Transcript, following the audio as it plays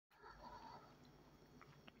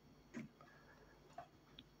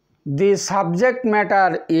The subject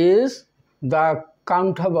matter is the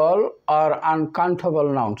countable or uncountable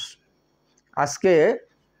nouns. আজকে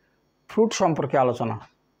fruit সম্পর্কে আলোচনা।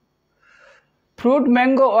 Fruit,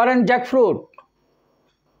 mango, orange, jackfruit.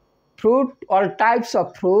 Fruit, all types of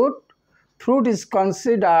fruit. Fruit is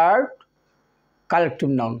considered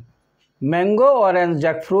collective noun. Mango, orange,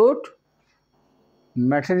 jackfruit.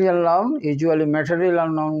 Material noun, usually material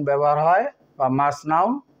noun ব্যবহার হয় বা mass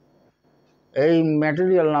noun. এই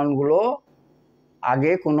material নাউনগুলো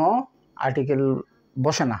আগে কোনো article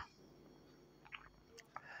বসে না।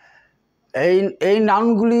 এই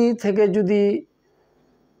নাউনগুলি থেকে যদি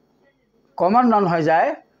কমন নাউন হয়ে যায়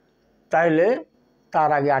তাহলে তার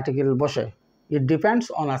আগে আর্টিকেল বসে। It depends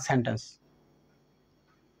on a sentence.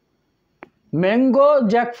 Mango,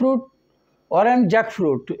 jackfruit, orange,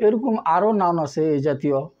 jackfruit এরকম আরও নাউন আছে এই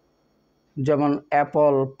জাতীয়, যেমন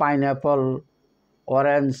Apple, pineapple,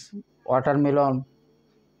 orange, watermelon.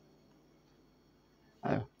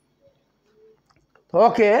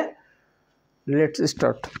 Okay, let's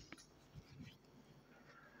start.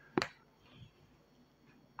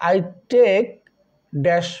 I take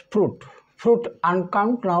dash fruit. Fruit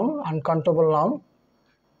uncountable noun,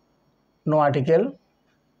 no article.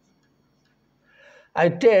 I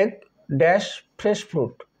take dash fresh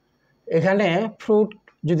fruit. এখানে fruit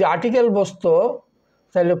যদি article বসতো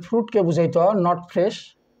তাহলে ফ্রুটকে বুঝাইতো নট ফ্রেশ,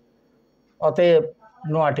 অতএব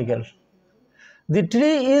no article. The tree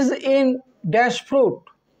is in dash fruit.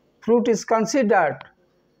 Fruit is considered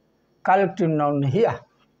collective noun here,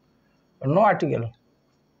 no article.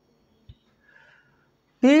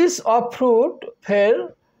 Piece of fruit fail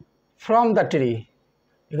from the tree.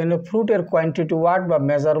 এখানে ফ্রুটের quantity word বা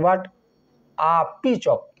measure word a pitch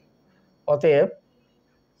of, অতএব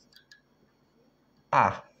আ।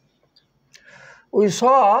 We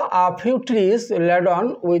saw a few trees laden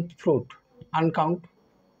with fruit. Uncount,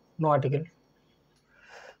 no article.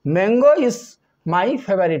 Mango is my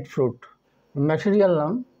favorite fruit. Material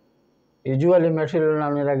noun, usually material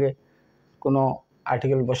noun এর আগে কোনো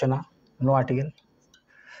article বসে না, no article.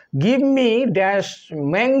 Give me dash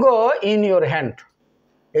mango in your hand.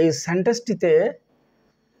 এই সেন্টেন্সটিতে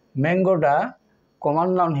ম্যাঙ্গোটা common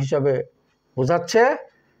noun হিসাবে বোঝাচ্ছে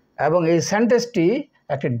এবং এই সেন্টেন্সটি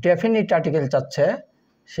একটি ডেফিনিট আর্টিকেল চাচ্ছে,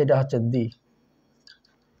 সেটা হচ্ছে দি।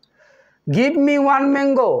 Give me one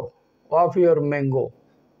mango of your mango.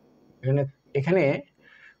 এখানে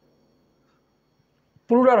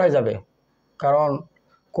প্লুরাল হয়ে যাবে, কারণ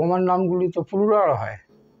কমন নাউনগুলি তো প্লুরাল হয়।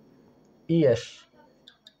 Yes.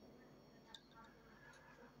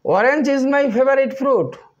 Orange is my favourite fruit.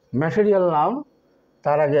 Material noun,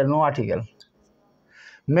 তার আগে no article.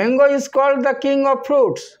 Mango is called the king of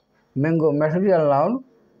fruits. Mango, material noun,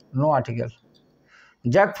 no article.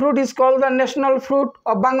 Jackfruit is called the national fruit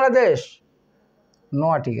of Bangladesh. No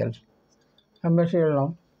article. Material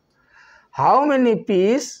noun. How many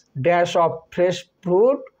piece dash of fresh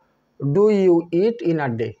fruit do you eat in a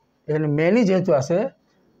day? এখানে many যেহেতু আছে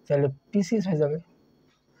তাহলে pieces হয়ে যাবে।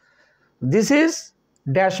 This is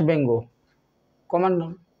dash mango. Common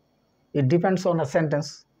noun. It depends on a sentence.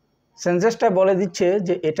 সেন্টেন্সটা বলে দিচ্ছে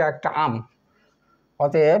যে এটা একটা আম,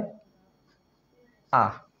 অতএব আ।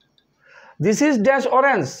 This is dash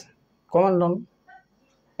orange. Common noun,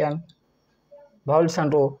 N. Vowels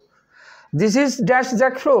and O. This is dash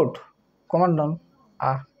jackfruit. Common noun,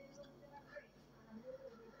 A.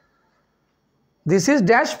 This is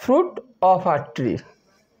dash fruit of a tree.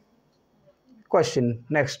 Question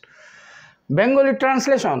next. Bengali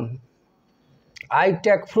translation. I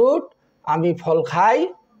take fruit. আমি ফল খাই।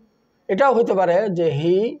 এটাও হতে পারে যে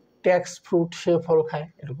he takes fruit, সে ফল খায়,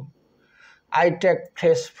 এরকম। I take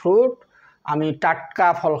fresh fruit, আমি টাটকা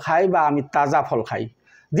ফল খাই বা আমি তাজা ফল খাই।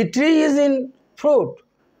 The tree is in fruit,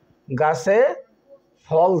 গাছে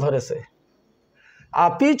ফল ধরেছে। আ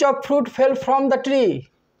pitch of fruit fail from the tree,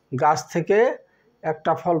 গাছ থেকে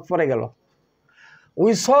একটা ফল পড়ে গেল।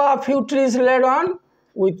 We saw a few trees লেডন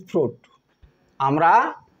with fruit, আমরা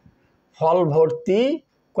ফল ভর্তি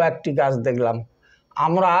কয়েকটি গাছ দেখলাম।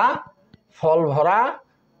 আমরা ফল ভরা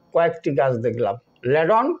কয়েকটি গাছ দেখলাম।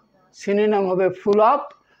 লেডন সিনোনিম হবে full of,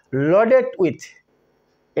 loaded with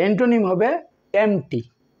antonym হবে MT.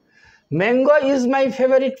 Mango is my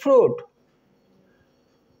favourite fruit,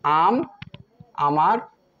 আম আমার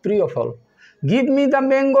প্রিয় ফল। Give me the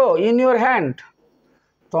mango in your hand,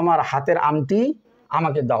 তোমার হাতের আমটি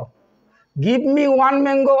আমাকে দাও। Give me one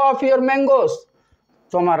mango of your mangoes,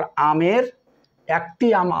 তোমার আমের একটি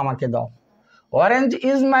আম আমাকে দাও। Orange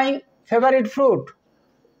is my favourite fruit,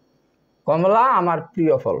 কমলা আমার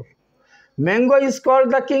প্রিয় ফল। Mango is called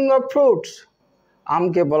the king of fruits,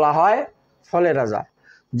 আমকে বলা হয় ফলের রাজা।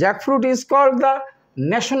 Jackfruit is called the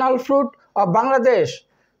national fruit of Bangladesh,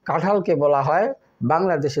 কাঁঠালকে বলা হয়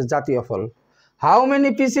বাংলাদেশের জাতীয় ফল। How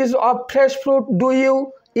many pieces of fresh fruit do you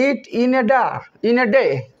it in a day?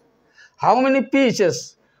 How many pieces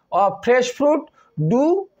of fresh fruit do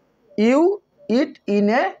you it in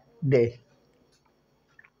a day?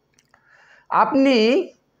 আপনি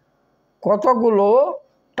কতগুলো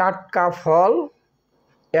টাটকা ফল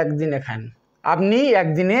একদিনে খান? আপনি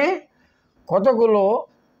একদিনে কতগুলো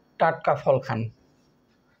টাটকা ফল খান?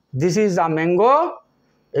 দিস ইজ আ ম্যাঙ্গো,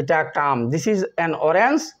 এটা একটা আম। দিস ইজ অ্যান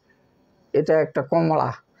অরেঞ্জ, এটা একটা কমলা।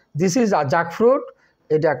 দিস ইজ আ জ্যাকফ্রুট,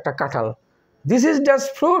 এটা একটা কাঁঠাল। This is just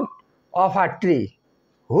fruit of a tree.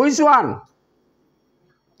 Which one?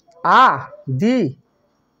 The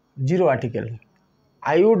zero article.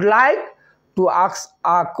 I would like to ask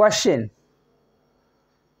a question.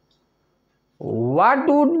 What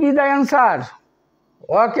would be the answer?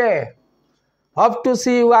 Okay. Hope to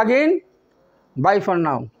see you again. Bye for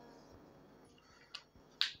now.